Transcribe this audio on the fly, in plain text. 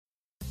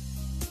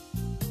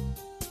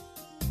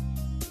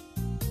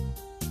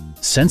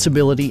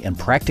Sensibility and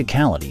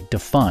practicality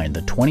define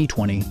the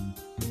 2020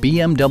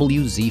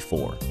 BMW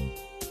Z4.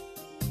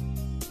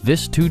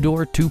 This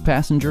two-door,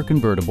 two-passenger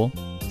convertible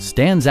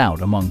stands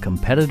out among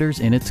competitors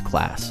in its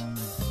class.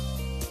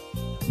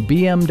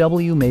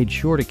 BMW made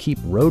sure to keep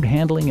road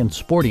handling and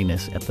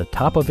sportiness at the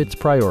top of its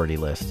priority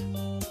list.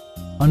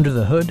 Under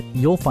the hood,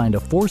 you'll find a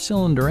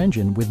four-cylinder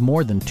engine with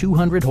more than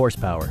 200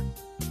 horsepower,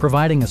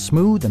 providing a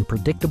smooth and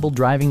predictable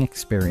driving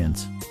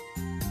experience.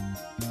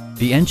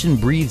 The engine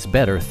breathes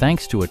better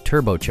thanks to a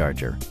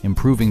turbocharger,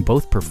 improving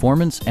both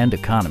performance and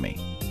economy.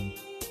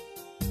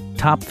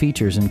 Top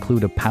features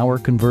include a power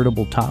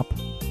convertible top,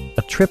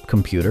 a trip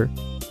computer,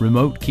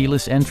 remote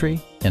keyless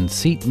entry, and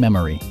seat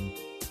memory.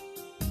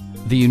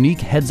 The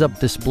unique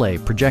heads-up display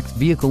projects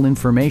vehicle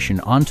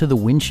information onto the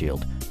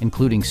windshield,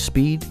 including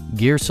speed,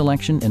 gear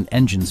selection, and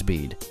engine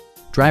speed.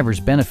 Drivers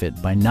benefit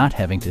by not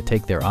having to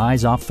take their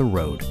eyes off the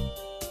road.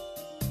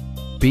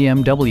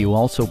 BMW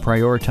also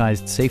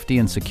prioritized safety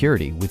and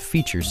security with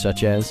features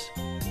such as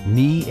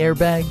knee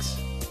airbags,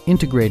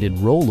 integrated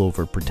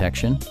rollover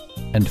protection,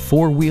 and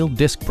four-wheel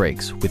disc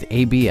brakes with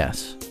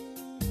ABS.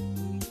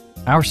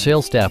 Our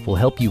sales staff will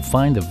help you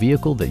find the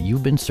vehicle that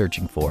you've been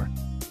searching for.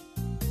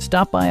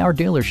 Stop by our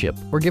dealership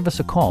or give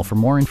us a call for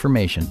more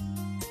information.